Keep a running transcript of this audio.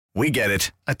We get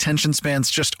it. Attention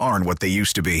spans just aren't what they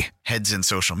used to be. Heads in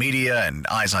social media and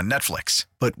eyes on Netflix.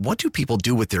 But what do people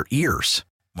do with their ears?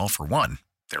 Well, for one,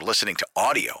 they're listening to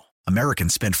audio.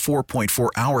 Americans spend 4.4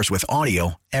 hours with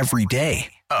audio every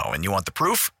day. Oh, and you want the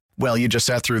proof? Well, you just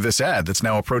sat through this ad that's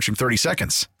now approaching 30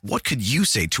 seconds. What could you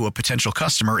say to a potential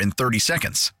customer in 30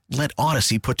 seconds? Let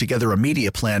Odyssey put together a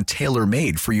media plan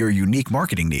tailor-made for your unique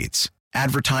marketing needs.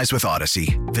 Advertise with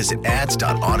Odyssey. Visit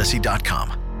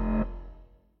ads.odyssey.com.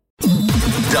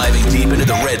 Diving deep into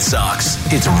the Red Sox,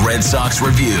 it's Red Sox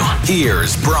Review.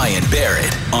 Here's Brian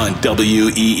Barrett on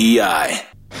WEEI.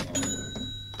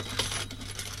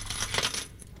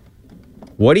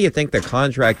 What do you think the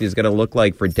contract is going to look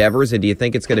like for Devers, and do you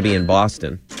think it's going to be in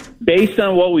Boston? Based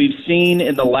on what we've seen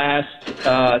in the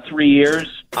last 3 years,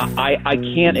 I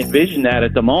can't envision that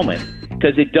at the moment,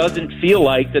 because it doesn't feel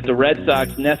like that the Red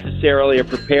Sox necessarily are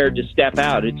prepared to step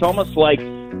out. It's almost like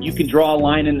you can draw a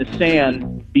line in the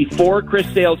sand before Chris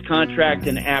Sale's contract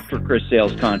and after Chris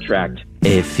Sale's contract.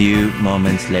 A few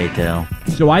moments later.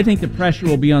 So I think the pressure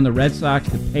will be on the Red Sox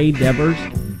to pay Devers,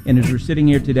 and as we're sitting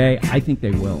here today, I think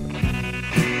they will.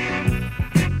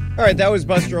 All right, that was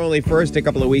Buster Only first a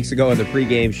couple of weeks ago on the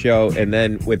pregame show, and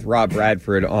then with Rob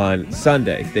Bradford on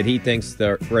Sunday, that he thinks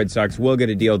the Red Sox will get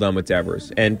a deal done with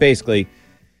Devers. And basically,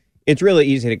 it's really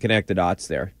easy to connect the dots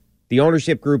there. The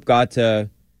ownership group got to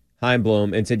Chaim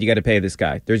Bloom and said, you got to pay this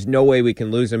guy. There's no way we can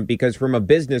lose him, because from a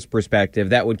business perspective,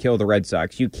 that would kill the Red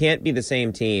Sox. You can't be the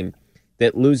same team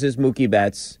that loses Mookie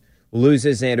Betts,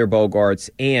 loses Xander Bogaerts,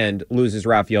 and loses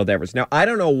Rafael Devers. Now, I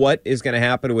don't know what is going to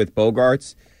happen with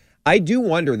Bogaerts. I do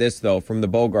wonder this, though, from the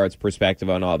Bogaerts perspective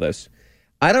on all this.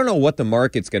 I don't know what the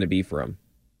market's going to be for him.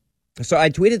 So I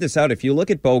tweeted this out. If you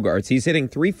look at Bogaerts, he's hitting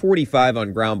 .345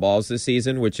 on ground balls this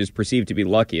season, which is perceived to be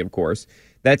lucky, of course.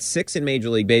 That's 6th in Major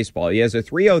League Baseball. He has a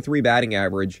 .303 batting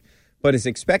average, but his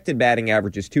expected batting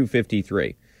average is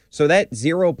 .253. So that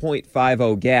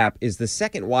 0.50 gap is the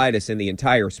second widest in the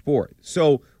entire sport.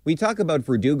 So we talk about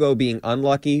Verdugo being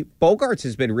unlucky. Bogaerts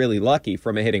has been really lucky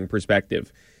from a hitting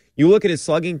perspective. You look at his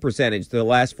slugging percentage the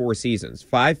last 4 seasons,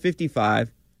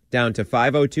 .555 down to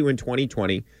 .502 in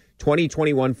 2020,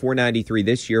 2021 .493,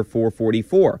 this year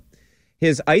 .444.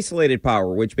 His isolated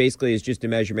power, which basically is just a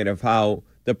measurement of how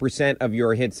the percent of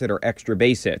your hits that are extra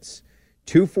base hits,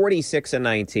 .246 in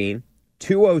 19,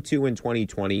 .202 in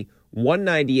 2020,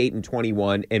 .198 in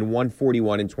 21, and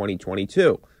 .141 in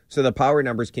 2022. So the power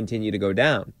numbers continue to go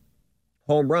down.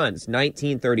 Home runs,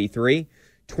 1933.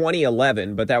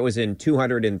 2011, but that was in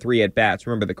 203 at-bats.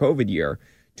 Remember the COVID year.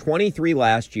 23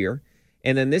 last year.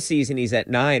 And then this season, he's at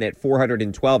 9 at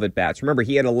 412 at-bats. Remember,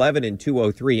 he had 11 and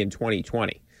 203 in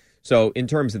 2020. So in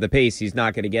terms of the pace, he's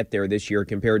not going to get there this year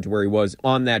compared to where he was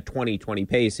on that 2020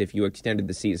 pace if you extended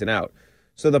the season out.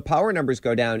 So the power numbers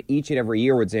go down each and every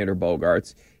year with Xander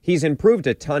Bogaerts. He's improved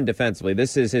a ton defensively.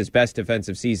 This is his best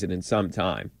defensive season in some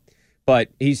time. But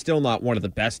he's still not one of the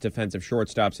best defensive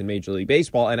shortstops in Major League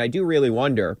Baseball. And I do really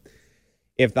wonder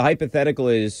if the hypothetical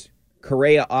is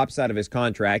Correa opts out of his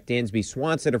contract, Dansby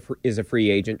Swanson is a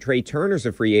free agent, Trey Turner's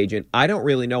a free agent. I don't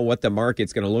really know what the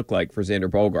market's going to look like for Xander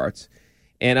Bogaerts.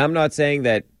 And I'm not saying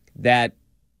that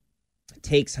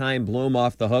takes Chaim Bloom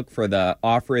off the hook for the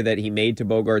offer that he made to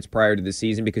Bogaerts prior to the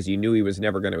season, because you knew he was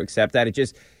never going to accept that.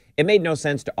 It made no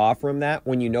sense to offer him that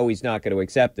when you know he's not going to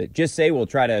accept it. Just say we'll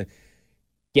try to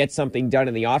get something done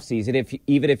in the offseason,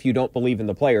 even if you don't believe in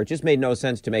the player. It just made no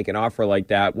sense to make an offer like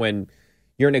that when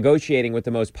you're negotiating with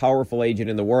the most powerful agent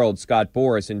in the world, Scott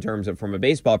Boras, in terms of from a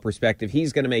baseball perspective.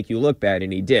 He's going to make you look bad,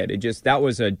 and he did. That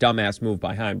was a dumbass move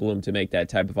by Chaim Bloom to make that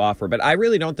type of offer. But I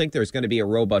really don't think there's going to be a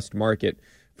robust market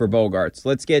for Bogaerts.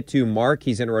 Let's get to Mark.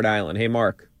 He's in Rhode Island. Hey,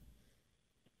 Mark.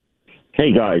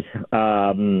 Hey, guys.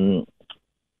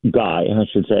 Guy, I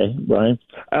should say, Brian.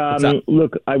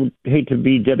 Look, I would hate to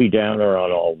be Debbie Downer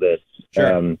on all this.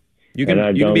 Sure. You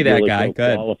can be that guy. Go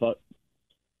ahead.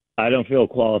 I don't feel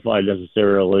qualified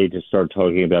necessarily to start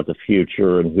talking about the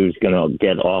future and who's going to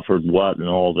get offered what and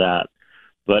all that.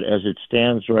 But as it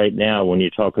stands right now, when you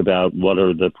talk about what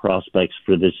are the prospects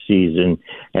for this season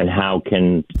and how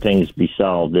can things be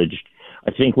salvaged,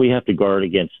 I think we have to guard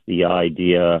against the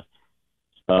idea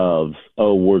of,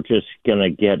 we're just going to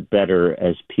get better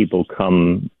as people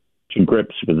come to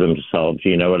grips with themselves.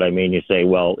 You know what I mean? You say,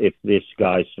 well, if this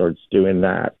guy starts doing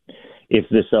that, if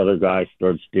this other guy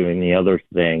starts doing the other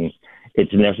thing,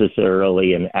 it's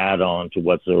necessarily an add-on to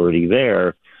what's already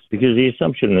there, because the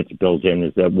assumption that's built in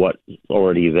is that what's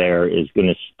already there is going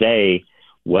to stay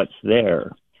what's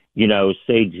there. You know,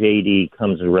 say JD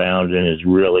comes around and is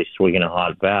really swinging a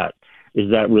hot bat.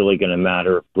 Is that really going to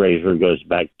matter if Brazier goes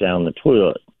back down the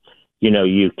toilet? You know,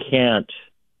 you can't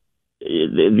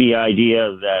the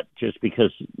idea that just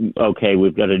because, okay,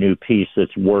 we've got a new piece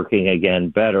that's working again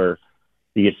better,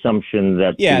 the assumption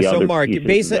that the other Mark,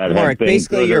 pieces that have been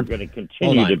good you're are going to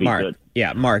continue to be Mark. good.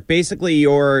 Yeah, Mark, basically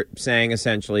you're saying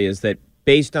essentially is that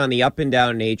based on the up and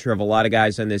down nature of a lot of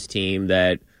guys on this team,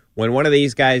 that when one of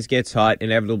these guys gets hot,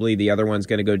 inevitably the other one's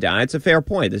going to go down. It's a fair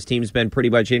point. This team's been pretty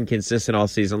much inconsistent all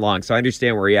season long, so I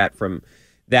understand where you're at from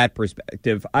that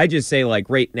perspective. I just say, like,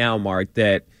 right now, Mark,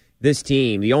 that this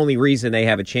team, the only reason they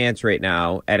have a chance right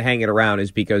now at hanging around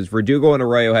is because Verdugo and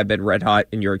Arroyo have been red hot,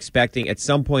 and you're expecting at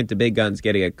some point the big guns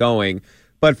getting it going.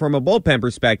 But from a bullpen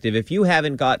perspective, if you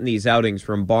haven't gotten these outings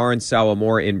from Barnes,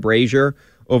 Sawamura, and Brazier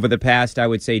over the past, I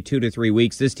would say, 2 to 3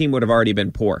 weeks, this team would have already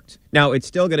been porked. Now, it's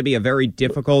still going to be a very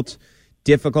difficult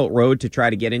road to try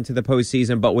to get into the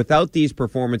postseason, but without these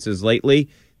performances lately,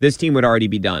 this team would already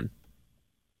be done.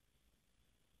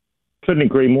 Couldn't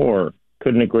agree more.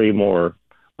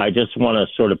 I just want to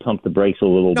sort of pump the brakes a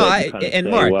little bit.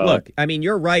 Mark, look, I mean,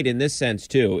 you're right in this sense,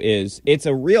 too, is it's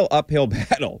a real uphill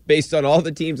battle based on all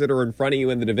the teams that are in front of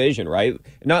you in the division, right?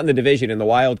 Not in the division, in the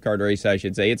wild card race, I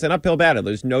should say. It's an uphill battle.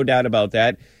 There's no doubt about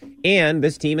that. And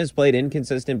this team has played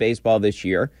inconsistent baseball this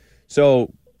year.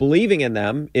 So believing in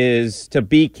them is to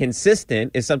be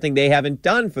consistent is something they haven't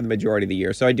done for the majority of the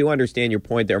year. So I do understand your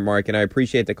point there, Mark, and I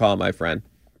appreciate the call, my friend.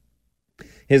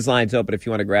 His line's open if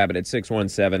you want to grab it at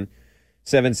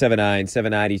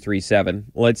 617-779-7937.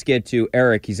 Let's get to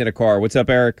Eric. He's in a car. What's up,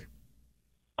 Eric?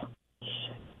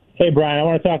 Hey, Brian. I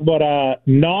want to talk about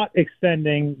not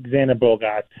extending Xander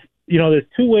Bogaerts. You know, there's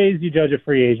two ways you judge a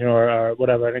free agent or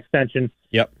whatever, an extension.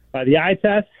 Yep. By the eye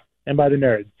test and by the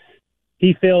nerds.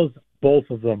 He fails both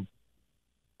of them.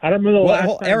 I don't remember the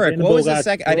last time. Eric, Xander what was the Bogaerts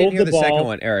second? I didn't hear the ball. second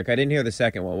one, Eric. I didn't hear the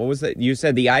second one. What was it? You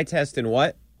said the eye test and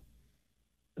what?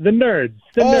 The nerds.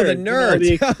 The nerds. nerds.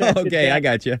 You know, okay, I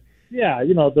got you. Yeah,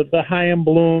 you know, the Chaim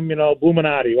Bloom,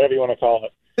 Bluminati, whatever you want to call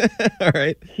it. All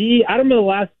right. I don't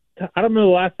remember the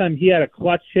last time he had a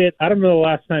clutch hit. I don't remember the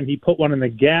last time he put one in the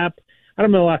gap. I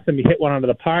don't remember the last time he hit one onto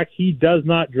the park. He does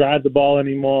not drive the ball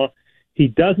anymore. He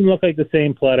doesn't look like the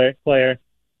same player.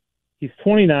 He's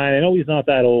 29. I know he's not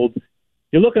that old.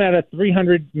 You're looking at a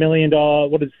 $300 million,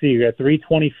 what did he get,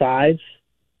 325?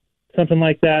 Something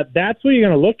like that. That's what you're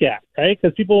going to look at, right?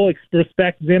 Because people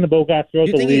respect Xander Bogaerts throughout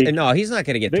the league. No, he's not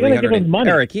going to get $300 million.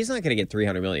 Eric, he's not going to get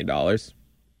 $300 million. How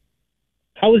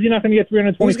is he not going to get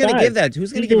 $325? Who's going to give that?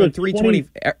 Who's going to give him $320?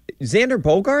 Xander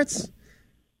Bogaerts?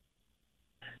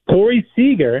 Corey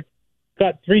Seager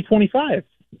got $325.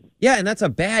 Yeah, and that's a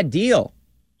bad deal.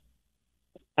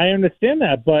 I understand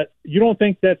that, but you don't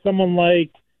think that someone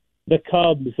like the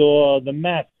Cubs or the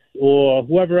Mets or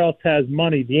whoever else has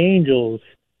money, the Angels,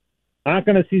 aren't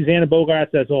going to see Xander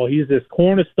Bogaerts as, he's this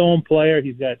cornerstone player.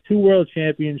 He's got 2 world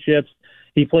championships.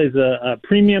 He plays a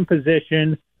premium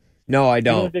position. No, I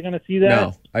don't. You think they're going to see that?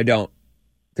 No, I don't.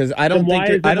 Because I don't think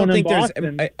there's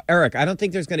Eric. I don't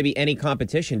think there's going to be any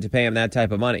competition to pay him that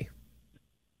type of money.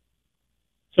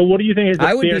 So what do you think is?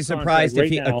 I would be surprised if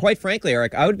he. Quite frankly,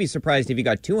 Eric, I would be surprised if he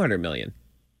got $200 million.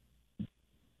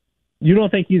 You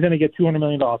don't think he's going to get $200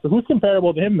 million? So who's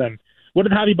comparable to him then? What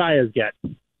did Javi Baez get?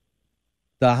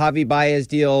 The Javi Baez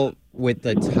deal with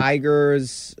the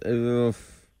Tigers.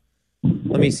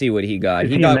 Let me see what he got.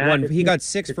 He got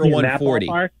 6 for 140.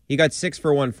 He got 6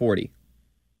 for 140.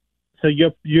 So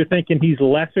you're thinking he's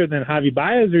lesser than Javi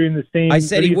Baez, or in the same? I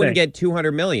said he wouldn't get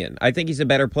 $200 million. I think he's a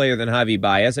better player than Javi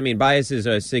Baez. I mean, Baez is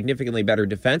a significantly better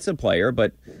defensive player,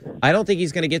 but I don't think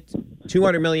he's going to get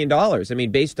 $200 million. I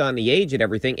mean, based on the age and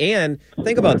everything. And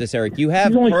think about this, Eric. You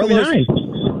have Carlos.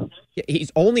 29.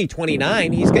 He's only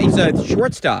 29. He's a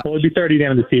shortstop. Well, he'll be 30 at the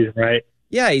end of the season, right?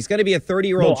 Yeah, he's going to be a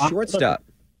 30-year-old shortstop.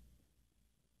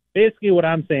 Basically, what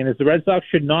I'm saying is the Red Sox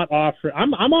should not offer.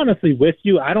 I'm honestly with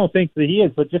you. I don't think that he is,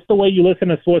 but just the way you listen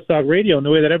to Sports Talk Radio and the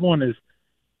way that everyone is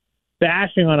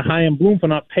bashing on Chaim Bloom for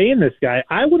not paying this guy,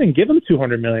 I wouldn't give him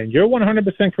 $200 million. You're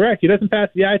 100% correct. He doesn't pass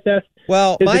the eye test.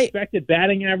 Well, his expected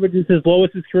batting average is his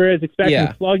lowest his career. His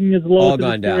expected slugging is the lowest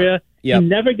in his career. Yep. He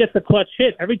never gets a clutch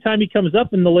hit. Every time he comes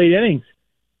up in the late innings,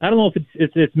 I don't know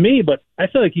if it's me, but I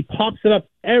feel like he pops it up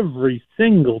every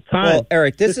single time. Well,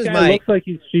 Eric, this guy looks like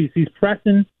he's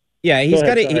pressing. Yeah, he's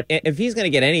got to. If he's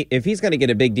going to get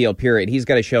a big deal, period, he's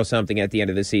got to show something at the end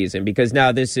of the season, because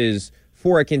now this is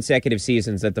 4 consecutive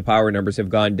seasons that the power numbers have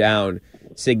gone down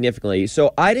significantly.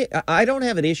 So I don't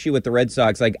have an issue with the Red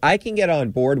Sox. Like, I can get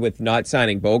on board with not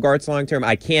signing Bogaerts long term.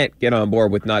 I can't get on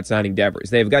board with not signing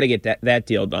Devers. They've got to get that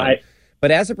deal done.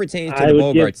 But as it pertains to the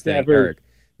Bogaerts thing, Eric,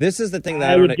 This is the thing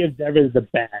that I would give Devers the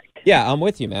bag. Yeah, I'm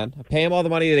with you, man. Pay him all the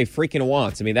money that he freaking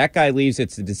wants. I mean, that guy leaves,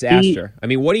 it's a disaster. I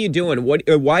mean, what are you doing? Why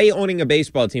are you owning a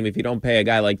baseball team if you don't pay a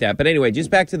guy like that? But anyway,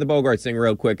 just back to the Bogaerts thing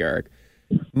real quick, Eric.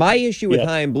 My issue with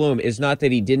Chaim Bloom is not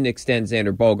that he didn't extend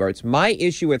Xander Bogaerts. My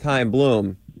issue with Chaim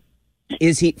Bloom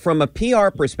is he, from a PR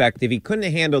perspective, he couldn't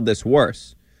have handled this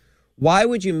worse. Why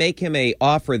would you make him an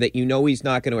offer that you know he's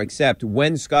not going to accept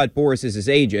when Scott Boras is his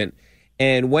agent?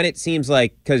 And when it seems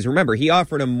like, because remember, he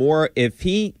offered him more. If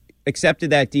he accepted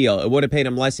that deal, it would have paid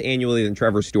him less annually than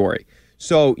Trevor Story.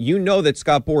 So you know that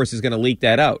Scott Boras is going to leak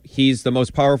that out. He's the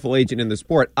most powerful agent in the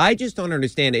sport. I just don't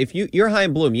understand. If you're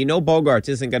Chaim Bloom, you know Bogaerts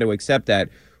isn't going to accept that.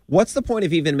 What's the point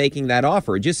of even making that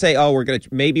offer? Just say, oh,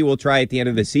 maybe we'll try at the end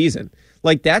of the season.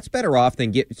 Like, that's better off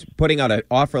than putting out an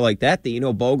offer like that you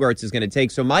know Bogaerts is going to take.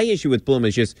 So my issue with Bloom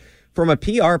is just, from a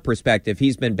PR perspective,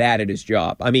 he's been bad at his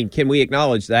job. I mean, can we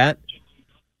acknowledge that?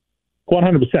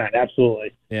 100%,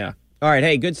 absolutely. Yeah. All right.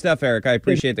 Hey, good stuff, Eric. I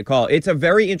appreciate the call. It's a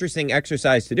very interesting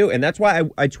exercise to do, and that's why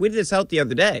I tweeted this out the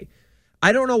other day.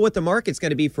 I don't know what the market's going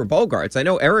to be for Bogaerts. I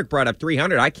know Eric brought up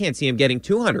 300. I can't see him getting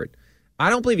 200. I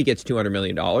don't believe he gets $200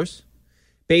 million.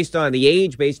 Based on the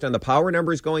age, based on the power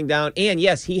numbers going down, and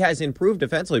yes, he has improved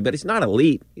defensively, but he's not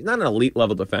elite. He's not an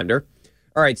elite-level defender.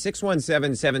 All right,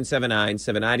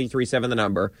 617-779-7937, the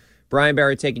number. Brian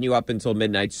Barrett taking you up until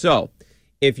midnight. So,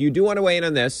 if you do want to weigh in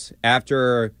on this,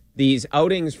 after these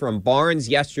outings from Barnes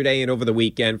yesterday and over the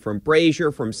weekend, from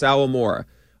Brazier, from Sawamura,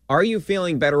 are you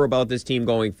feeling better about this team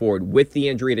going forward with the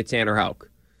injury to Tanner Houck?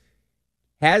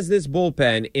 Has this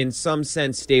bullpen, in some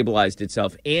sense, stabilized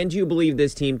itself? And do you believe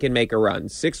this team can make a run?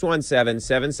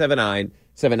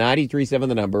 617-779-7937,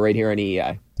 the number, right here on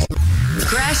EEI.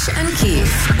 Gresh and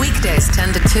Keefe, weekdays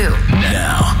 10 to 2.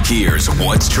 Now, here's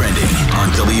what's trending on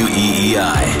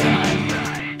WEEI.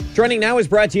 Trending Now is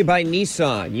brought to you by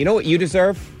Nissan. You know what you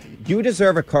deserve? You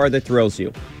deserve a car that thrills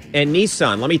you. And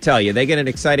Nissan, let me tell you, they get an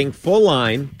exciting full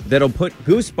line that'll put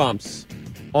goosebumps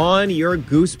on your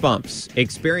goosebumps.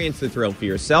 Experience the thrill for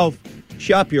yourself.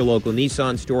 Shop your local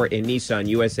Nissan store and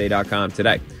NissanUSA.com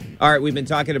today. All right, we've been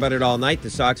talking about it all night. The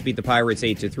Sox beat the Pirates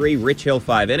 8-3. Rich Hill,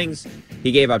 5 innings.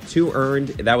 He gave up 2 earned.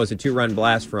 That was a 2-run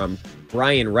blast from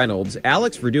Brian Reynolds.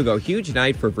 Alex Verdugo, huge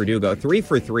night for Verdugo. 3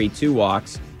 for 3, 2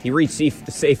 walks. He reached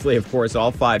safely, of course,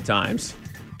 all 5 times.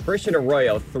 Christian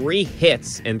Arroyo, 3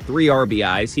 hits and 3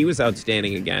 RBIs. He was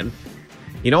outstanding again.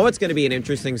 You know what's going to be an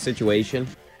interesting situation?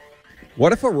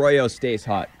 What if Arroyo stays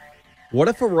hot? What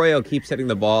if Arroyo keeps hitting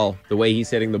the ball the way he's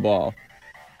hitting the ball?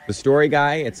 The Story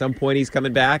guy, at some point he's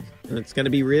coming back, and it's going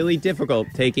to be really difficult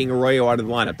taking Arroyo out of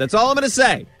the lineup. That's all I'm going to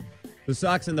say. The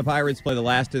Sox and the Pirates play the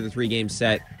last of the 3-game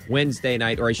set Wednesday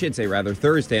night, or I should say rather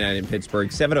Thursday night in Pittsburgh.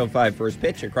 7:05 first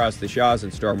pitch across the Shaw's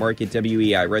and Star Market,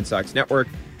 WEI Red Sox Network.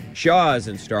 Shaw's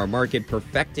and Star Market,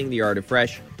 perfecting the art of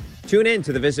fresh. Tune in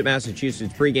to the Visit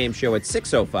Massachusetts pregame show at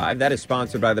 6:05. That is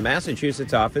sponsored by the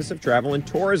Massachusetts Office of Travel and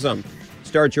Tourism.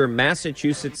 Start your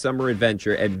Massachusetts summer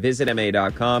adventure at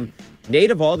visitma.com. Nate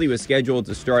Eovaldi was scheduled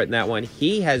to start in that one.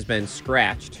 He has been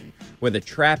scratched with a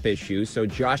trap issue, so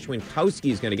Josh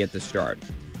Winkowski is going to get the start.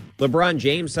 LeBron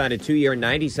James signed a 2-year,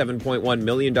 $97.1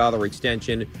 million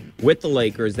extension with the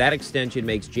Lakers. That extension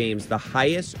makes James the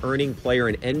highest earning player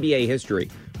in NBA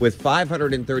history with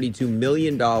 $532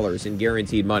 million in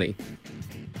guaranteed money.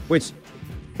 Which,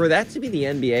 for that to be the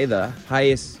NBA, the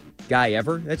highest guy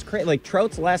ever, that's crazy. Like,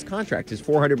 Trout's last contract is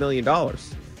 $400 million.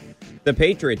 The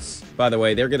Patriots, by the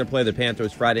way, they're going to play the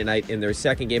Panthers Friday night in their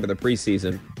second game of the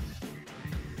preseason.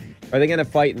 Are they going to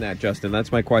fight in that, Justin?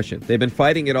 That's my question. They've been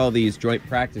fighting at all these joint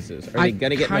practices. Are they going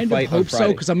to get in a fight on Friday? I kind of hope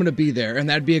so, because I'm going to be there, and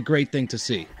that'd be a great thing to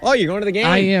see. Oh, you're going to the game?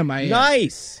 I am.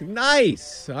 Nice.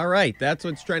 All right. That's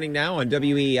what's trending now on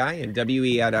WEEI and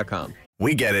WEEI.com.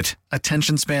 We get it.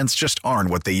 Attention spans just aren't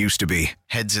what they used to be.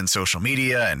 Heads in social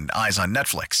media and eyes on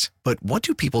Netflix. But what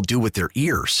do people do with their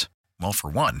ears? Well, for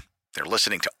one, they're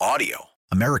listening to audio.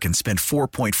 Americans spend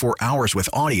 4.4 hours with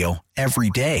audio every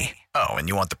day. Oh, and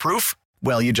you want the proof?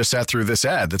 Well, you just sat through this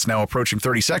ad that's now approaching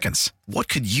 30 seconds. What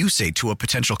could you say to a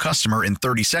potential customer in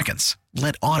 30 seconds?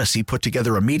 Let Odyssey put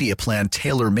together a media plan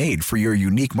tailor-made for your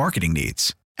unique marketing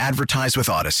needs. Advertise with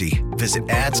Odyssey. Visit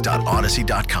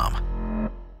ads.odyssey.com.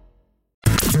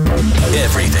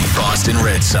 Everything Boston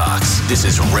Red Sox. This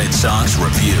is Red Sox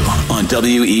Review on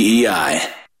WEEI.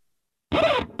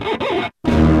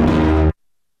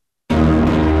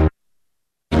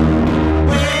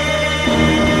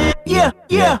 Yeah.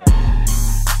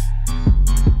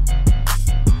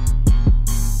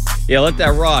 Yeah, let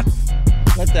that rock.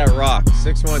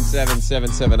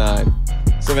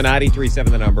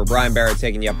 617-779-7937, the number. Brian Barrett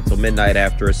taking you up until midnight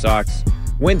after a Sox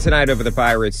win tonight over the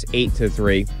Pirates,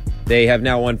 8-3. They have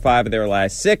now won 5 of their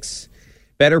last 6.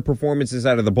 Better performances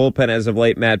out of the bullpen as of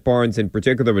late. Matt Barnes in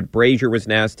particular, but Brazier was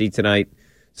nasty tonight.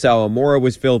 Sawamura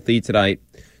was filthy tonight.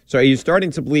 So are you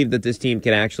starting to believe that this team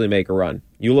can actually make a run?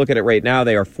 You look at it right now,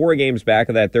 they are 4 games back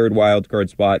of that third wild card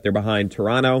spot. They're behind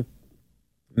Toronto,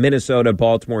 Minnesota,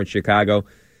 Baltimore, and Chicago.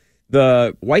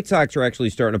 The White Sox are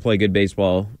actually starting to play good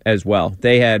baseball as well.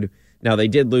 Now, they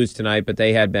did lose tonight, but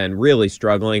they had been really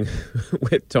struggling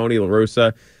with Tony La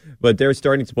Russa. But they're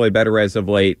starting to play better as of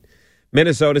late.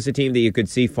 Minnesota's a team that you could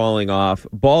see falling off.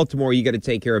 Baltimore, you got to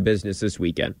take care of business this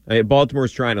weekend.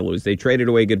 Baltimore's trying to lose. They traded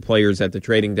away good players at the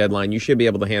trading deadline. You should be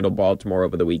able to handle Baltimore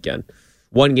over the weekend.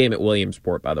 1 game at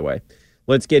Williamsport, by the way.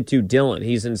 Let's get to Dylan.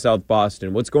 He's in South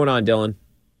Boston. What's going on, Dylan?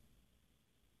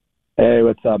 Hey,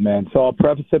 what's up, man? So I'll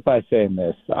preface it by saying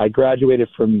this. I graduated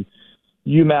from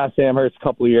UMass Amherst a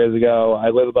couple of years ago. I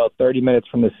live about 30 minutes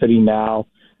from the city now.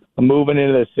 I'm moving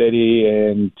into the city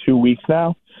in 2 weeks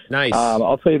now. Nice.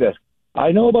 I'll tell you this.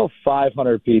 I know about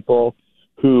 500 people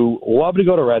who love to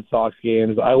go to Red Sox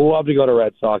games. I love to go to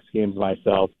Red Sox games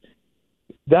myself.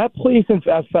 That place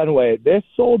at Fenway, they're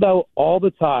sold out all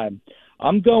the time.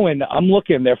 I'm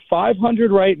looking. They're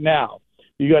 500 right now.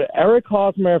 You got Eric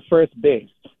Hosmer at first base.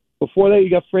 Before that, you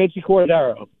got Franchi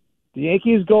Cordero. The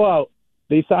Yankees go out.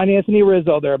 They sign Anthony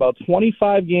Rizzo. They're about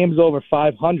 25 games over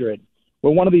 500.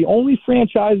 We're one of the only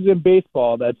franchises in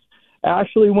baseball that's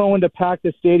actually willing to pack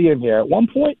the stadium here. At what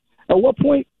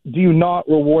point do you not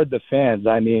reward the fans?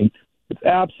 I mean, it's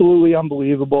absolutely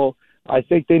unbelievable. I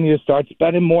think they need to start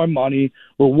spending more money,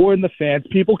 rewarding the fans.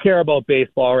 People care about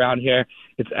baseball around here.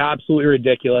 It's absolutely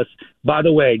ridiculous. By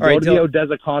the way, go to the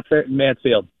Odessa concert in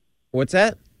Mansfield. What's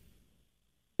that?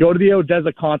 Go to the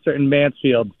Odessa concert in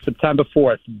Mansfield, September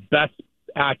 4th. Best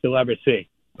act you'll ever see.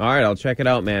 All right, I'll check it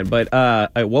out, man. But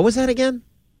what was that again?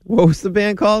 What was the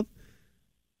band called?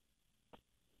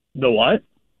 The what?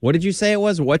 What did you say it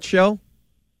was? What show?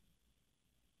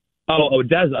 Oh,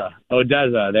 Odessa.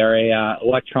 They're a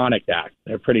electronic act.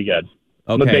 They're pretty good. Okay.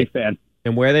 I'm a big fan.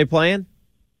 And where are they playing?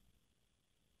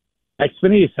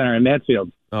 Xfinity Center in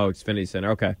Mansfield. Oh, Xfinity Center.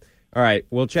 Okay. All right,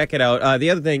 we'll check it out. The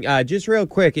other thing, just real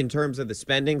quick, in terms of the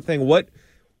spending thing, what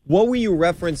were you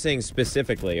referencing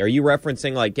specifically? Are you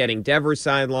referencing like getting Devers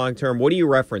signed long term? What are you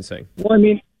referencing? Well, I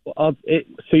mean, so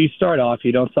you start off,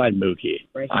 you don't sign Mookie.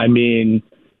 Right. I mean,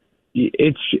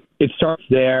 it starts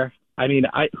there. I mean,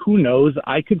 who knows?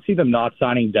 I could see them not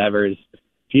signing Devers.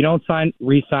 If you don't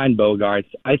re-sign Bogarts,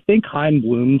 I think Chaim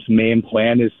Bloom's main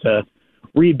plan is to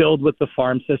rebuild with the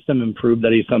farm system and prove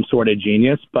that he's some sort of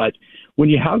genius. But when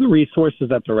you have the resources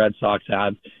that the Red Sox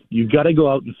have, you got to go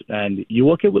out and spend. You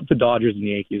look at what the Dodgers and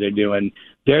Yankees are doing.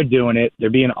 They're doing it. They're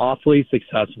being awfully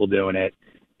successful doing it.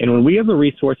 And when we have the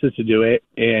resources to do it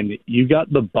and you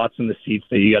got the butts in the seats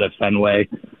that you got at Fenway,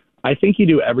 I think you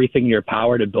do everything in your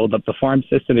power to build up the farm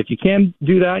system. If you can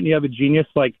do that and you have a genius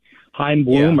like Chaim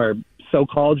Bloom or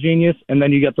so-called genius, and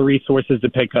then you get the resources to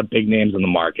pick up big names in the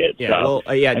market. Yeah, so,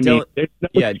 there's no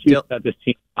excuse that this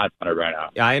team is 500 right now.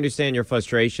 I understand your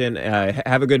frustration.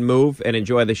 Have a good move and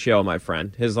enjoy the show, my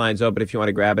friend. His line's open if you want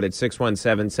to grab it at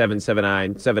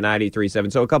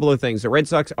 617-779-7937. So a couple of things. The Red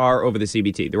Sox are over the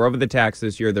CBT. They're over the tax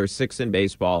this year. They're 6th in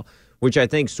baseball, which I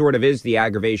think sort of is the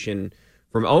aggravation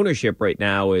from ownership right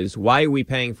now is why are we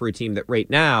paying for a team that right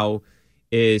now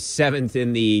is 7th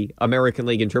in the American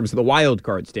League in terms of the wild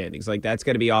card standings. Like, that's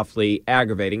going to be awfully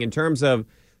aggravating. In terms of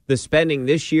the spending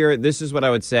this year, this is what I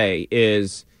would say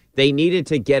is they needed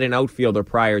to get an outfielder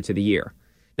prior to the year.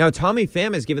 Now, Tommy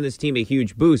Pham has given this team a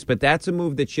huge boost, but that's a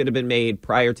move that should have been made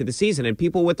prior to the season, and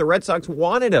people with the Red Sox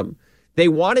wanted him. They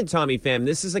wanted Tommy Pham.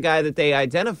 This is a guy that they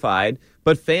identified,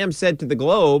 but Pham said to the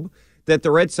Globe that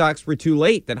the Red Sox were too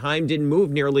late, that Chaim didn't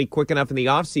move nearly quick enough in the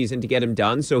offseason to get him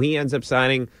done, so he ends up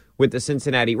signing with the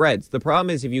Cincinnati Reds. The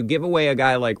problem is if you give away a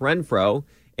guy like Renfroe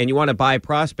and you want to buy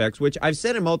prospects, which I've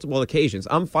said on multiple occasions,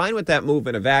 I'm fine with that move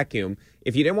in a vacuum.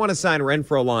 If you didn't want to sign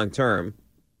Renfroe long-term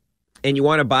and you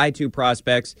want to buy 2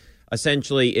 prospects,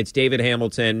 essentially it's David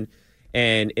Hamilton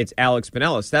and it's Alex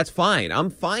Pinellas, that's fine.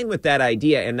 I'm fine with that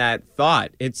idea and that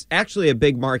thought. It's actually a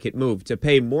big market move to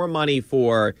pay more money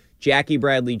for Jackie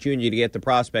Bradley Jr. to get the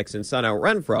prospects and sun out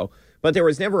Renfroe, but there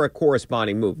was never a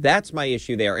corresponding move. That's my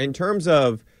issue there. In terms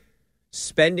of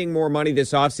spending more money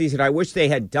this offseason, I wish they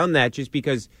had done that just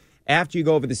because after you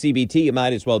go over the CBT, you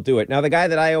might as well do it. Now, the guy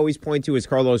that I always point to is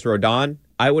Carlos Rodon.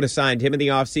 I would have signed him in the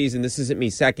offseason. This isn't me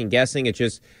second-guessing. It's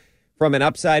just from an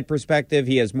upside perspective,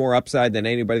 he has more upside than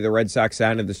anybody the Red Sox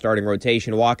signed in the starting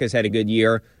rotation. Walker's had a good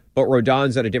year, but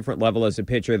Rodon's at a different level as a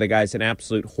pitcher. The guy's an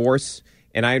absolute horse.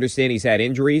 And I understand he's had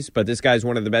injuries, but this guy's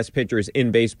one of the best pitchers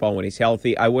in baseball when he's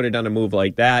healthy. I would have done a move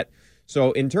like that.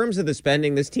 So in terms of the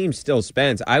spending, this team still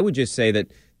spends. I would just say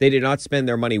that they did not spend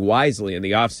their money wisely in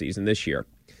the offseason this year.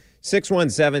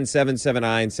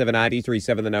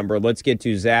 617-779-7937, the number. Let's get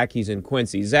to Zach. He's in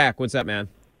Quincy. Zach, what's up, man?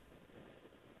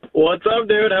 What's up,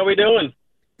 dude? How we doing?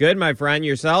 Good, my friend.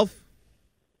 Yourself?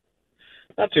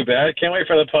 Not too bad. Can't wait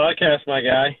for the podcast, my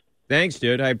guy. Thanks,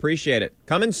 dude. I appreciate it.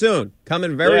 Coming soon.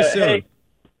 Coming very soon. Hey.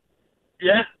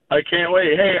 Yeah, I can't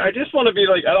wait. Hey, I just want to be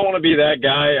I don't want to be that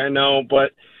guy, I know,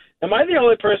 but am I the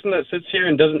only person that sits here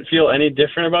and doesn't feel any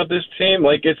different about this team?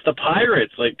 It's the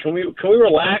Pirates. Can we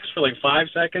relax for 5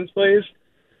 seconds, please?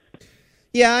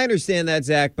 Yeah, I understand that,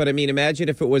 Zach, but I mean, imagine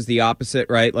if it was the opposite,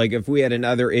 right? If we had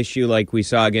another issue like we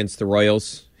saw against the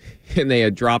Royals and they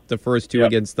had dropped the first two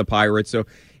against the Pirates.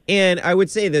 And I would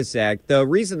say this, Zach, the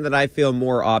reason that I feel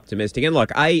more optimistic, and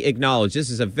look, I acknowledge this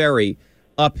is a very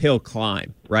uphill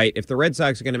climb, right? If the Red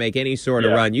Sox are going to make any sort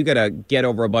of run, you got to get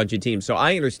over a bunch of teams. So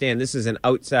I understand this is an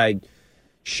outside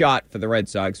shot for the Red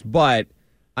Sox, but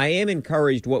I am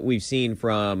encouraged what we've seen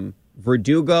from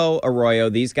Verdugo, Arroyo.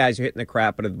 These guys are hitting the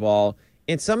crap out of the ball.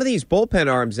 And some of these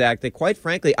bullpen arms, Zach, that quite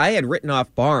frankly, I had written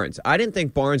off Barnes. I didn't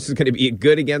think Barnes was going to be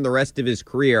good again the rest of his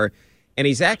career, and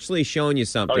he's actually shown you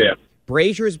something. Oh, yeah.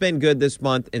 Brazier's been good this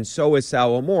month, and so is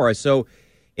Sawamura. So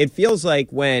it feels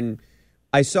like when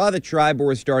I saw the Tribe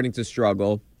were starting to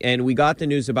struggle, and we got the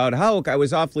news about Houck, I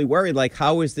was awfully worried,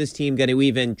 how is this team going to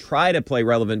even try to play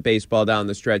relevant baseball down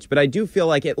the stretch? But I do feel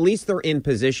like at least they're in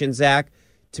position, Zach,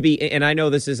 to be, and I know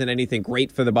this isn't anything great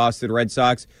for the Boston Red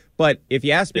Sox, but if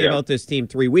you asked me about this team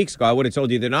 3 weeks ago, I would have told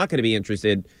you they're not going to be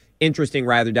interesting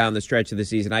rather down the stretch of the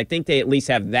season. I think they at least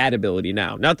have that ability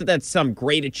now. Not that that's some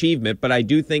great achievement, but I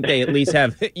do think they at least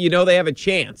have, they have a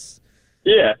chance.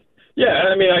 Yeah. Yeah,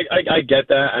 I mean, I get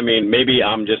that. I mean, maybe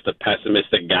I'm just a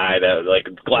pessimistic guy that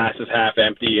glass is half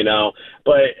empty,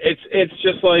 But it's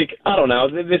just I don't know.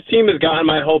 This team has gotten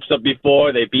my hopes up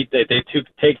before. They take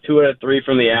 2 out of 3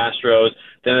 from the Astros.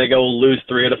 Then they go lose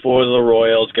 3 out of 4 to the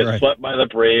Royals. Get swept by the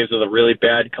Braves with a really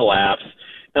bad collapse.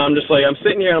 And I'm just I'm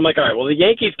sitting here and I'm all right, well, the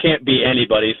Yankees can't beat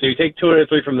anybody. So you take 2 out of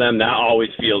 3 from them. That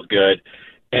always feels good.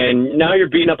 And now you're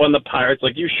beating up on the Pirates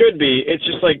like you should be. It's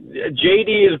just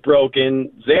JD is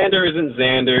broken. Xander isn't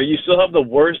Xander. You still have the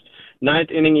worst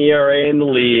 9th inning ERA in the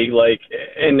league.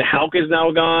 And Houck is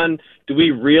now gone. Do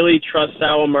we really trust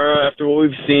Sawamura after what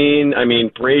we've seen? I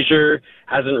mean, Brazier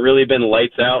hasn't really been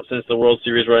lights out since the World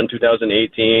Series run in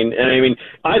 2018. And I mean,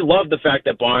 I love the fact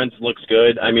that Barnes looks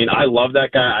good. I mean, I love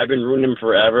that guy. I've been rooting him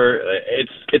forever.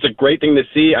 It's a great thing to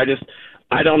see. I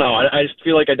don't know. I just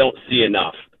feel like I don't see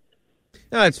enough.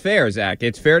 No, it's fair, Zach.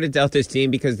 It's fair to doubt this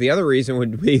team because the other reason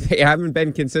would be they haven't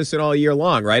been consistent all year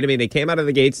long, right? I mean, they came out of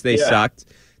the gates, they sucked.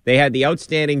 They had the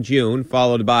outstanding June,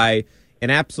 followed by an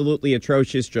absolutely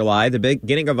atrocious July. The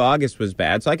beginning of August was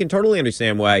bad, so I can totally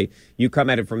understand why you come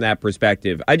at it from that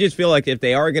perspective. I just feel like if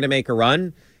they are going to make a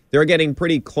run, they're getting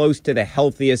pretty close to the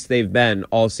healthiest they've been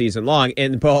all season long.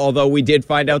 And although we did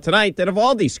find out tonight that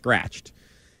Eovaldi scratched.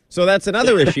 So that's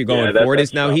another issue going forward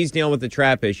is now he's dealing with the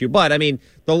trap issue. But, I mean,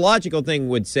 the logical thing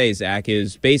would say, Zach,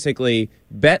 is basically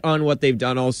bet on what they've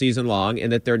done all season long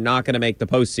and that they're not going to make the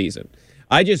postseason.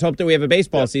 I just hope that we have a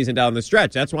baseball season down the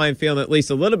stretch. That's why I'm feeling at least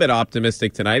a little bit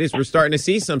optimistic tonight is we're starting to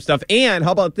see some stuff. And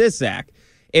how about this, Zach?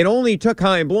 It only took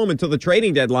Chaim Bloom until the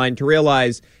trading deadline to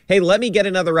realize, hey, let me get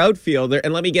another outfielder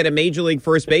and let me get a major league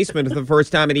first baseman for the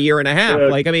first time in a year and a half.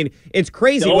 It's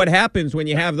crazy what happens when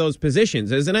you have those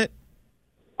positions, isn't it?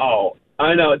 Oh,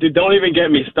 I know, dude. Don't even get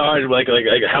me started like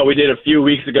how we did a few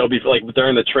weeks ago before,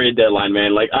 during the trade deadline,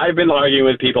 man. I've been arguing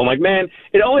with people. I'm like, man,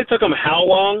 it only took them how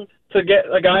long to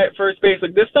get a guy at first base?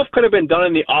 This stuff could have been done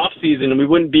in the off season, and we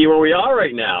wouldn't be where we are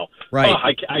right now. Right. Oh,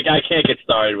 I can't get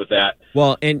started with that.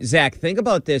 Well, and Zach, think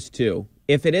about this too.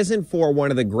 If it isn't for one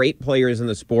of the great players in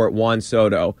the sport, Juan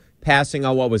Soto, passing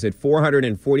on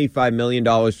 $445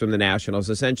 million from the Nationals,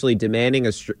 essentially demanding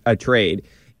a trade.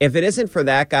 If it isn't for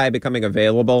that guy becoming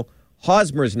available,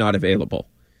 Hosmer's not available.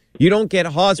 You don't get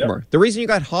Hosmer. Yep. The reason you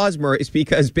got Hosmer is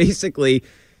because basically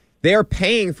they're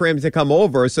paying for him to come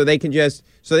over so they can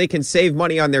save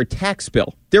money on their tax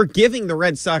bill. They're giving the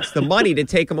Red Sox the money to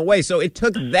take him away. So it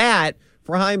took that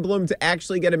for Chaim Bloom to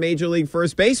actually get a major league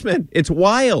first baseman. It's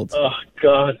wild. Oh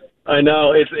God. I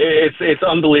know it's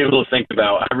unbelievable to think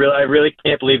about. I really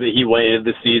can't believe that he went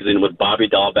into the season with Bobby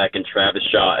Dahlbeck and Travis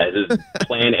Shaw as his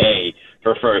plan A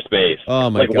for first base.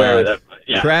 Oh my God!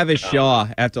 Travis Shaw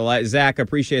after Zach,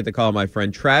 appreciate the call, my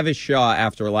friend. Travis Shaw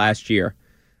after last year.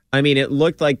 I mean, it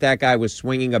looked like that guy was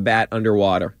swinging a bat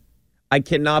underwater. I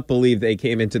cannot believe they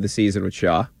came into the season with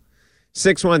Shaw.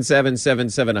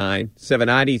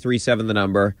 617-779-7937, the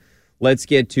number. Let's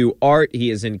get to Art. He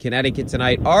is in Connecticut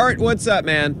tonight. Art, what's up,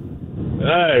 man?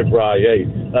 Hey, Brian.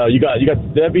 Hey, you got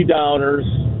the Debbie Downers,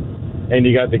 and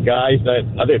you got the guys that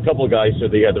I think a couple of guys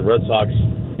said they had the Red Sox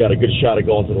got a good shot at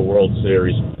going to the World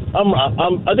Series.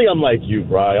 I think I'm like you,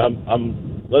 Brian.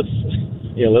 Let's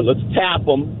tap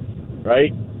them,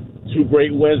 right? 2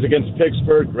 great wins against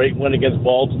Pittsburgh, great win against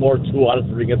Baltimore, 2 out of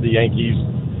 3 against the Yankees.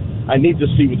 I need to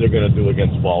see what they're going to do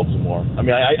against Baltimore. I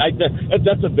mean,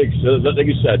 that's a big, like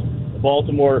you said,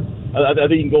 Baltimore. I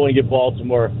think you can go and get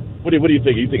Baltimore. What do you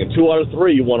think? Are you thinking 2 out of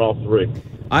 3? You want all 3?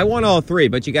 I want all 3,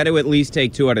 but you got to at least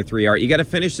take 2 out of 3. Art, you got to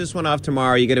finish this one off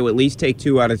tomorrow. You got to at least take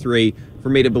 2 out of 3 for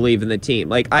me to believe in the team.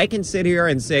 Like, I can sit here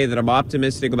and say that I'm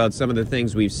optimistic about some of the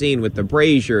things we've seen with the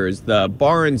Braziers, the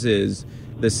Barneses,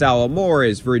 the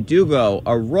Salomoras, Verdugo,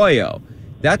 Arroyo.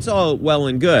 That's all well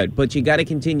and good, but you got to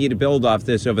continue to build off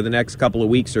this over the next couple of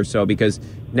weeks or so, because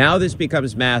now this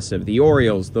becomes massive. The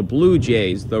Orioles, the Blue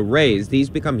Jays, the Rays, these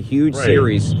become huge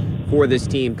series for this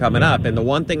team coming up. And the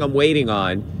one thing I'm waiting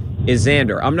on is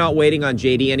Xander. I'm not waiting on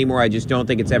JD anymore. I just don't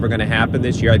think it's ever going to happen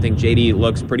this year. I think JD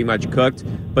looks pretty much cooked.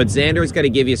 But Xander's got to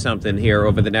give you something here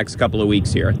over the next couple of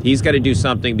weeks here. He's got to do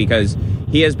something because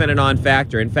he has been a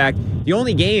non-factor. In fact, the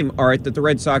only game, Art, that the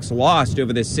Red Sox lost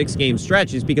over this 6-game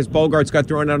stretch is because Bogaerts got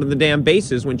thrown out of the damn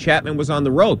bases when Chapman was on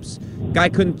the ropes. Guy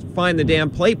couldn't find the damn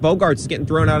plate. Bogaerts is getting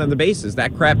thrown out of the bases.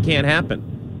 That crap can't happen.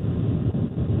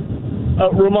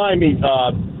 Remind me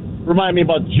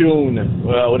about June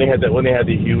when they had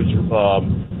the huge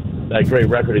that great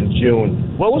record in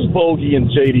June. What was Bogey and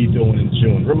JD doing in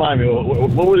June? Remind me,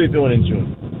 what were they doing in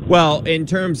June? Well, in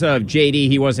terms of JD,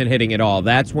 he wasn't hitting at all.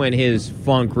 That's when his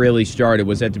funk really started,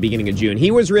 was at the beginning of June. He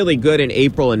was really good in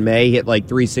April and May, hit like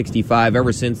 365.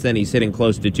 Ever since then, he's hitting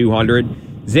close to 200.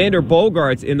 Xander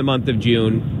Bogaerts in the month of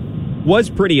June was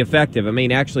pretty effective. I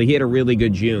mean, actually, he had a really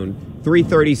good June.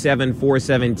 337,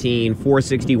 417,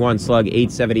 461 slug,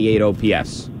 878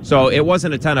 OPS. So it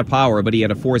wasn't a ton of power, but he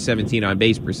had a 417 on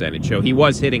base percentage. So he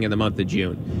was hitting in the month of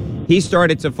June. He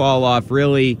started to fall off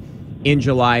really in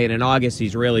July, and in August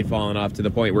he's really fallen off to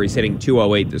the point where he's hitting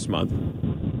 208 this month.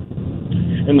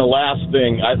 And the last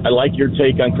thing, I like your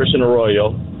take on Christian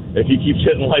Arroyo. If he keeps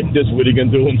hitting like this, what are you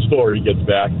going to do when Story gets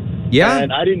back? Yeah.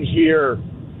 And I didn't hear,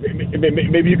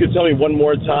 maybe you could tell me one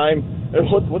more time,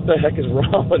 what the heck is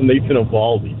wrong with Nathan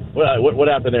Eovaldi? What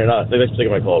happened there? Thanks for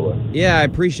taking my call, bro. Yeah, I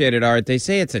appreciate it, Art. They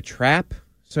say it's a trap,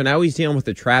 so now he's dealing with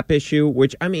the trap issue,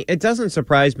 which, I mean, it doesn't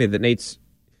surprise me that Nate's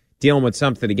dealing with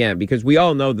something again, because we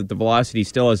all know that the velocity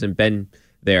still hasn't been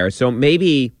there. So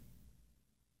maybe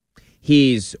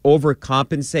he's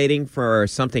overcompensating for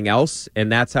something else,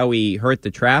 and that's how he hurt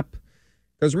the trap.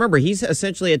 Because remember, he's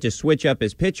essentially had to switch up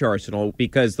his pitch arsenal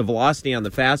because the velocity on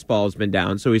the fastball has been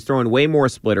down, so he's throwing way more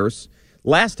splitters.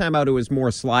 Last time out, it was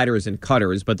more sliders and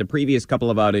cutters, but the previous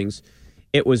couple of outings,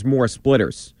 it was more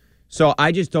splitters. So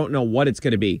I just don't know what it's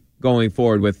going to be going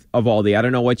forward with Eovaldi. I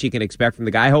don't know what you can expect from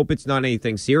the guy. I hope it's not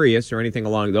anything serious or anything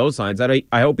along those lines. I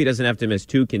hope he doesn't have to miss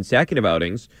 2 consecutive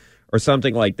outings or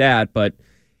something like that. But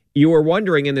you were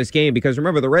wondering in this game, because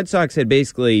remember, the Red Sox had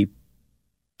basically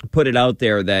put it out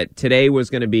there that today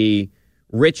was going to be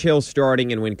Rich Hill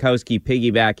starting and Winkowski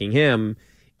piggybacking him.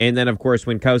 And then, of course,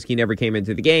 Winkowski never came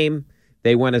into the game.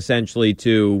 They went essentially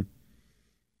to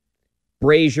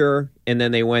Brazier, and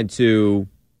then they went to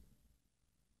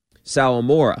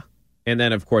Salomora. And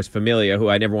then, of course, Familia, who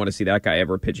I never want to see that guy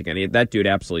ever pitch again. That dude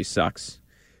absolutely sucks.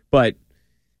 But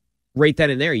right then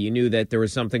and there, you knew that there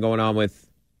was something going on with,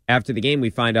 after the game,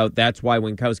 we find out that's why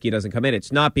Winkowski doesn't come in.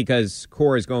 It's not because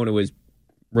Cora is going to his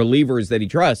relievers that he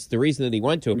trusts. The reason that he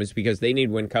went to him is because they need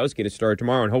Winkowski to start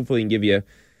tomorrow, and hopefully he can give you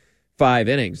 5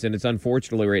 innings. And it's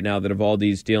unfortunately right now that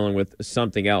Eovaldi's dealing with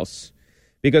something else.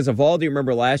 Because Eovaldi,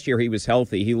 remember last year he was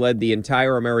healthy. He led the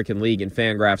entire American League in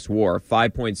Fangraphs WAR,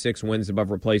 5.6 wins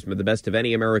above replacement, the best of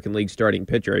any American League starting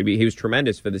pitcher. He was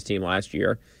tremendous for this team last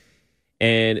year.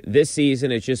 And this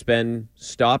season it's just been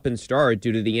stop and start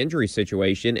due to the injury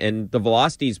situation. And the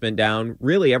velocity's been down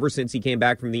really ever since he came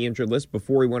back from the injured list,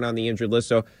 before he went on the injured list.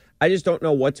 So I just don't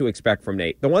know what to expect from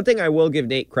Nate. The one thing I will give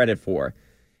Nate credit for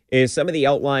is some of the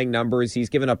outlying numbers. He's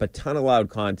given up a ton of loud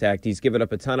contact. He's given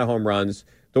up a ton of home runs.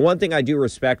 The one thing I do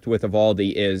respect with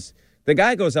Eovaldi is the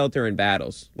guy goes out there and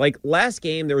battles. Like last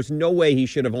game, there was no way he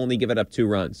should have only given up 2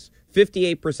 runs.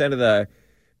 58% of the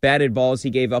batted balls he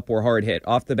gave up were hard hit.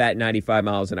 Off the bat, 95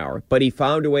 miles an hour. But he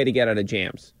found a way to get out of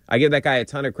jams. I give that guy a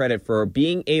ton of credit for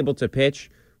being able to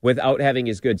pitch without having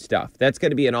his good stuff. That's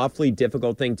going to be an awfully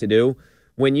difficult thing to do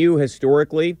when you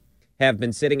historically have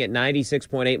been sitting at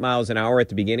 96.8 miles an hour at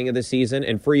the beginning of the season,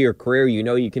 and for your career, you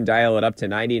know you can dial it up to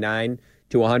 99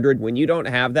 to 100. When you don't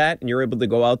have that and you're able to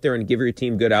go out there and give your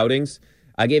team good outings,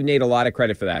 I gave Nate a lot of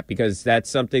credit for that because that's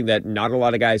something that not a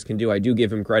lot of guys can do. I do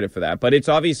give him credit for that. But it's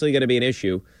obviously going to be an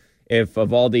issue if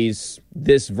Eovaldi's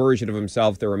this version of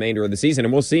himself the remainder of the season.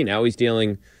 And we'll see. Now he's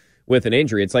dealing with an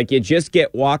injury. It's like you just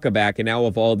get Walker back, and now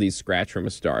Eovaldi's scratched from a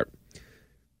start.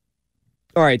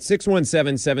 All right,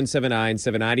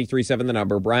 617-779-7937, the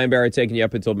number. Brian Barrett taking you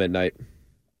up until midnight.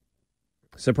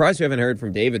 Surprised we haven't heard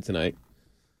from David tonight.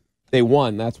 They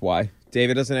won, that's why.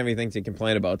 David doesn't have anything to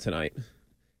complain about tonight.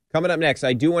 Coming up next,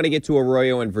 I do want to get to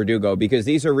Arroyo and Verdugo because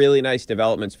these are really nice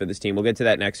developments for this team. We'll get to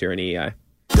that next here in EEI.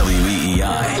 WEEI.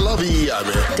 I love EEI,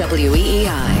 man.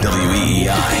 WEEI.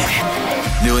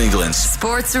 WEEI. New England's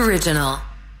Sports Original.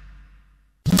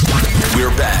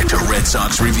 We're back to Red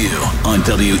Sox Review on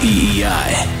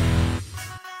WEEI.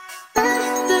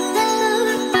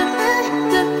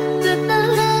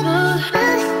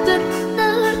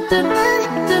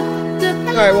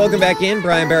 All right, welcome back in.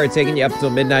 Brian Barrett taking you up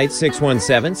until midnight.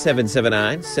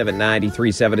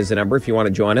 617-779-7937 is the number if you want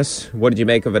to join us. What did you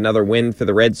make of another win for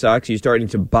the Red Sox? Are you starting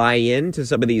to buy in to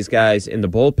some of these guys in the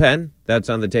bullpen? That's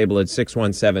on the table at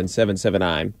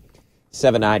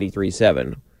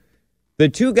 617-779-7937. The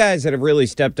two guys that have really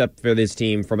stepped up for this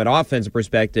team from an offensive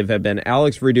perspective have been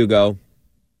Alex Verdugo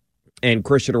and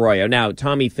Christian Arroyo. Now,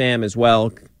 Tommy Pham as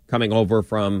well, coming over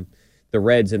from the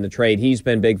Reds in the trade. He's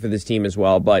been big for this team as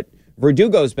well, but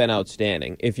Verdugo's been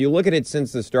outstanding. If you look at it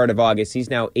since the start of August, he's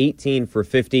now 18 for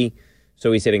 50,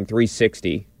 so he's hitting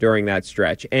 .360 during that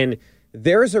stretch. And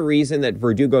there's a reason that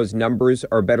Verdugo's numbers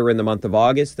are better in the month of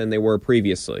August than they were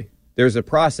previously. There's a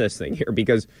process thing here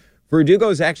because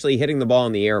Verdugo's actually hitting the ball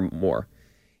in the air more.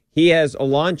 He has a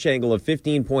launch angle of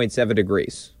 15.7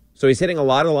 degrees. So he's hitting a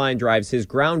lot of line drives. His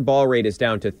ground ball rate is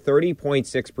down to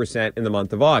 30.6% in the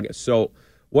month of August. So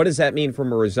what does that mean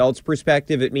from a results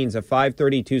perspective? It means a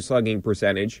 .532 slugging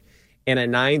percentage and a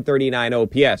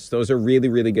 .939 OPS. Those are really,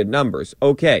 really good numbers.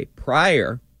 Okay,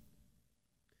 prior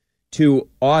to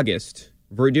August,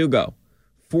 Verdugo,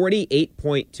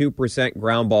 48.2%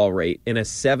 ground ball rate and a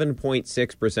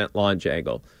 7.6% launch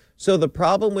angle. So the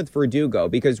problem with Verdugo,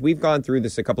 because we've gone through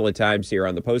this a couple of times here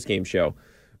on the postgame show,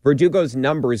 Verdugo's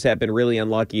numbers have been really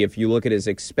unlucky if you look at his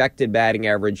expected batting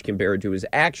average compared to his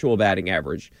actual batting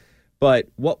average. But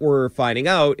what we're finding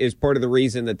out is part of the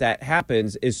reason that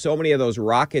happens is so many of those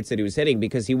rockets that he was hitting,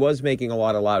 because he was making a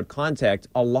lot of loud contact,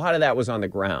 a lot of that was on the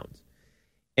ground.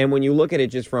 And when you look at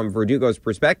it just from Verdugo's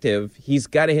perspective, he's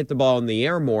got to hit the ball in the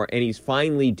air more, and he's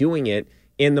finally doing it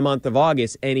in the month of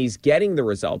August, and he's getting the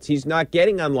results. He's not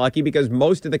getting unlucky because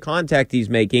most of the contact he's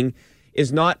making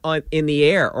is not in the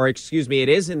air, or excuse me, it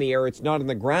is in the air, it's not on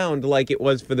the ground like it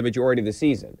was for the majority of the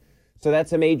season. So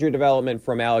that's a major development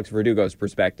from Alex Verdugo's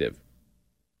perspective.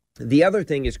 The other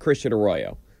thing is Christian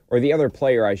Arroyo, or the other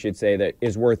player, I should say, that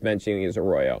is worth mentioning is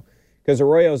Arroyo. Because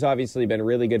Arroyo's obviously been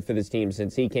really good for this team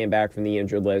since he came back from the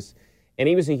injured list. And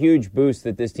he was a huge boost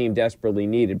that this team desperately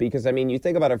needed. Because, I mean, you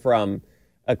think about it from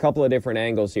a couple of different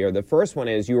angles here. The first one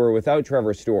is you were without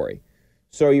Trevor Story.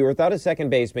 So you were without a second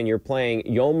baseman. You're playing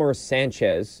Yolmer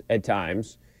Sanchez at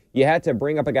times. You had to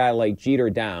bring up a guy like Jeter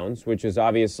Downs, which is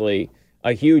obviously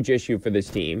a huge issue for this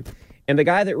team. And the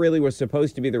guy that really was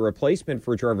supposed to be the replacement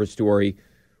for Trevor Story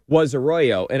was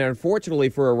Arroyo. And unfortunately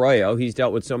for Arroyo, he's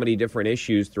dealt with so many different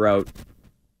issues throughout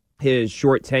his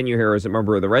short tenure here as a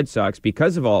member of the Red Sox.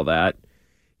 Because of all that,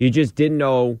 you just didn't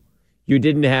know, you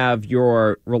didn't have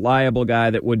your reliable guy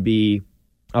that would be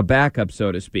a backup,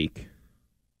 so to speak.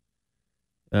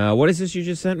 What is this you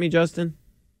just sent me, Justin?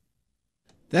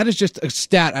 That is just a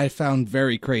stat I found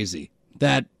very crazy.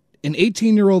 That an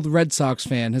 18-year-old Red Sox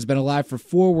fan has been alive for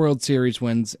 4 World Series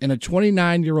wins, and a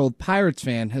 29-year-old Pirates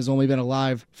fan has only been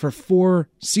alive for 4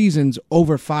 seasons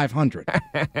over 500.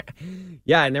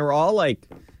 Yeah, and they were all like,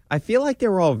 I feel like they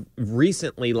were all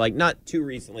recently, like not too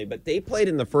recently, but they played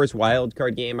in the first wild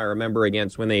card game I remember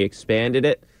against when they expanded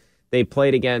it. They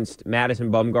played against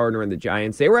Madison Bumgarner and the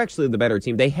Giants. They were actually the better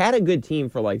team. They had a good team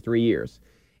for like 3 years.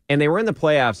 And they were in the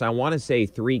playoffs, I want to say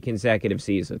 3 consecutive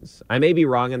seasons. I may be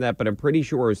wrong on that, but I'm pretty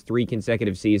sure it was 3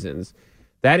 consecutive seasons.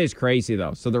 That is crazy,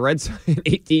 though. So the Red Sox, an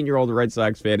 18-year-old Red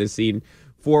Sox fan has seen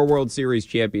 4 World Series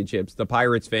championships. The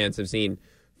Pirates fans have seen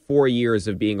 4 years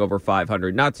of being over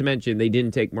 500. Not to mention they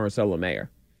didn't take Marcelo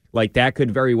Mayer. Like, that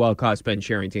could very well cost Ben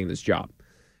Cherington this job.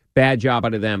 Bad job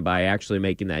out of them by actually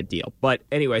making that deal. But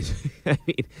anyways, I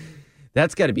mean,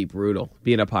 that's got to be brutal,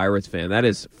 being a Pirates fan. That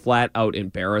is flat out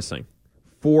embarrassing.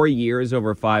 4 years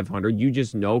over 500. You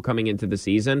just know coming into the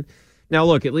season. Now,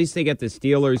 look, at least they get the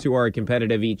Steelers, who are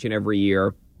competitive each and every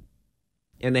year.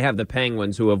 And they have the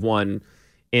Penguins, who have won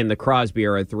in the Crosby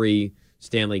era 3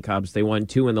 Stanley Cups. They won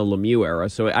 2 in the Lemieux era.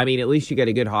 So, I mean, at least you get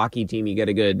a good hockey team. You get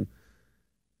a good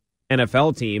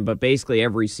NFL team, but basically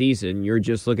every season you're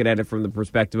just looking at it from the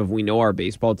perspective of we know our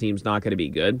baseball team's not going to be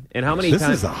good. And how many times...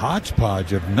 This is a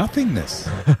hodgepodge of nothingness.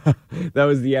 That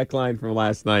was the Eck line from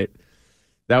last night.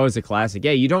 That was a classic.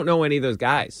 Yeah, you don't know any of those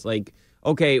guys. Like,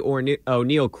 okay, or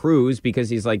O'Neal Cruz because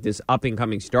he's like this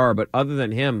up-and-coming star, but other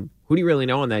than him, who do you really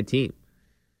know on that team?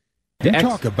 You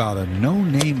talk about a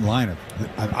no-name lineup.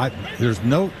 There's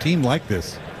no team like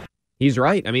this. He's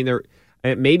right. I mean, they're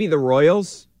maybe the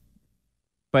Royals,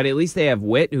 but at least they have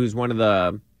Witt, who's one of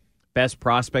the best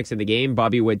prospects in the game,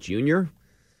 Bobby Witt Jr.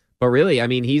 But really, I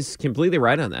mean, he's completely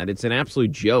right on that. It's an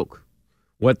absolute joke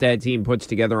what that team puts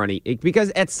together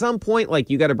because at some point, like,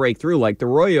 you got to break through. Like, the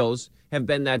Royals have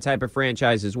been that type of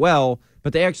franchise as well,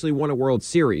 but they actually won a World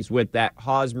Series with that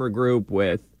Hosmer group,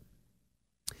 with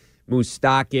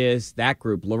Moustakas, that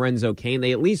group, Lorenzo Cain.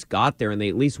 They at least got there and they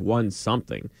at least won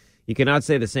something. You cannot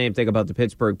say the same thing about the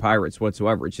Pittsburgh Pirates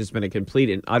whatsoever. It's just been a complete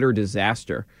and utter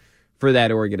disaster for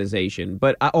that organization.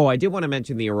 But, I did want to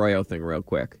mention the Arroyo thing real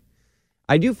quick.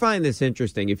 I do find this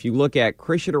interesting. If you look at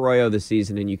Christian Arroyo this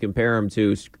season and you compare him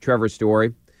to Trevor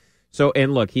Story.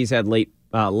 And look, he's had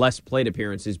less plate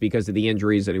appearances because of the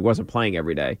injuries and he wasn't playing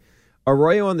every day.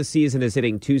 Arroyo on the season is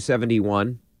hitting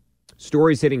 .271.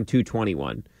 Story's hitting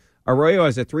 .221. Arroyo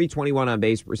has a .321 on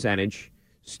base percentage.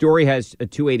 Story has a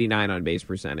 .289 on base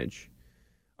percentage.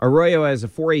 Arroyo has a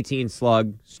 .418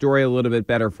 slug. Story a little bit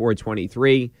better,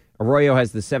 .423. Arroyo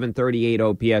has the .738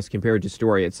 OPS compared to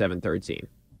Story at .713.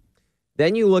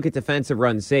 Then you look at defensive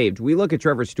runs saved. We look at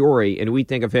Trevor Story, and we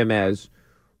think of him as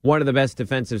one of the best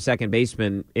defensive second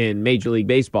basemen in Major League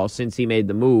Baseball since he made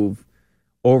the move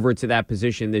over to that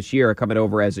position this year, coming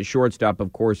over as a shortstop,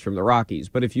 of course, from the Rockies.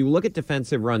 But if you look at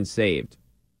defensive runs saved,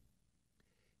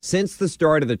 since the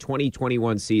start of the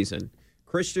 2021 season,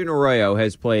 Christian Arroyo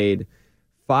has played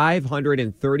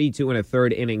 532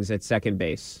 1/3 innings at second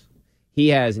base. He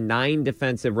has 9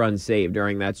 defensive runs saved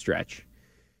during that stretch.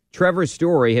 Trevor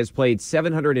Story has played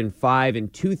 705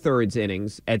 2/3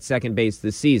 innings at second base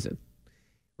this season.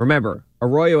 Remember,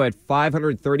 Arroyo had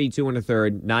 532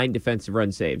 1/3, 9 defensive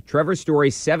runs saved. Trevor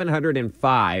Story,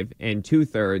 705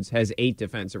 2/3, has 8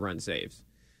 defensive run saves.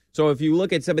 So if you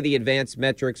look at some of the advanced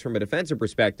metrics from a defensive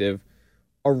perspective,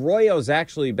 Arroyo's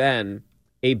actually been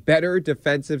a better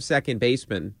defensive second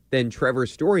baseman than Trevor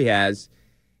Story has.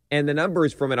 And the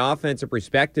numbers from an offensive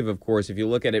perspective, of course, if you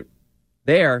look at it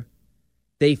there,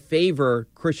 they favor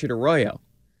Christian Arroyo.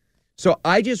 So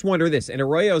I just wonder this, and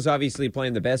Arroyo's obviously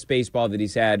playing the best baseball that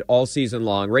he's had all season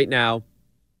long. Right now,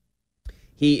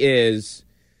 he is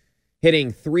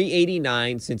hitting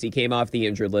 .389 since he came off the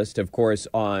injured list, of course,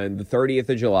 on the 30th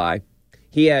of July.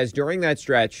 He has, during that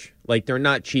stretch, like, they're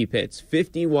not cheap hits,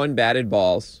 51 batted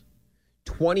balls.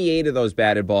 28 of those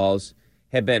batted balls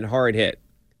have been hard hit.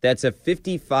 That's a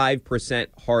 55%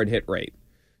 hard hit rate.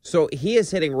 So he is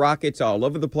hitting rockets all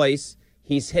over the place.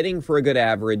 He's hitting for a good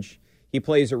average. He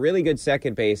plays a really good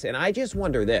second base. And I just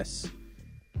wonder this.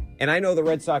 And I know the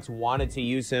Red Sox wanted to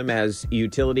use him as a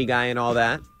utility guy and all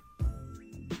that.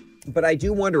 But I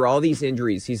do wonder, all these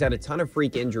injuries, he's had a ton of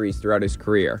freak injuries throughout his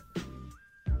career.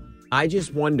 I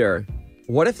just wonder,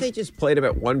 what if they just played him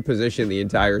at one position the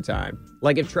entire time?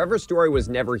 Like, if Trevor Story was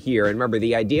never here, and remember,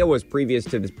 the idea was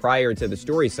prior to the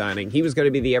Story signing, he was going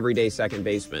to be the everyday second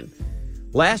baseman.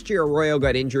 Last year, Arroyo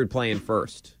got injured playing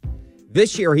first.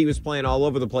 This year, he was playing all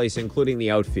over the place, including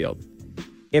the outfield.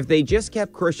 If they just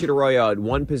kept Christian Arroyo at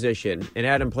one position and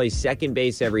had him play second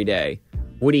base every day,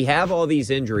 would he have all these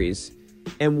injuries?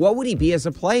 And what would he be as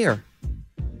a player?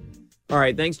 All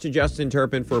right, thanks to Justin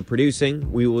Turpin for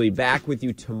producing. We will be back with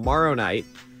you tomorrow night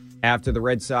after the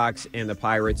Red Sox and the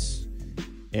Pirates,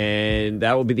 and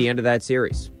that will be the end of that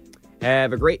series.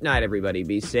 Have a great night, everybody.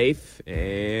 Be safe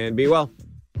and be well.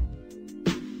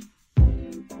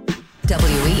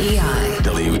 WEEI.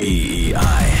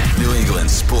 WEEI. New England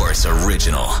Sports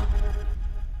Original.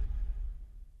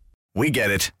 We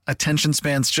get it. Attention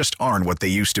spans just aren't what they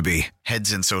used to be.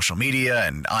 Heads in social media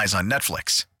and eyes on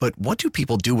Netflix. But what do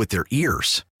people do with their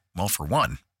ears? Well, for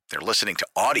one, they're listening to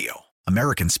audio.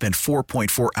 Americans spend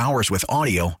 4.4 hours with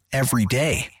audio every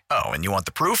day. Oh, and you want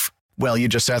the proof? Well, you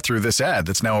just sat through this ad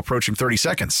that's now approaching 30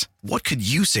 seconds. What could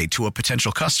you say to a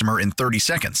potential customer in 30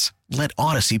 seconds? Let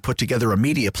Odyssey put together a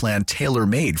media plan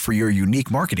tailor-made for your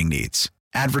unique marketing needs.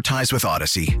 Advertise with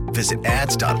Odyssey. Visit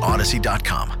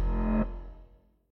ads.odyssey.com.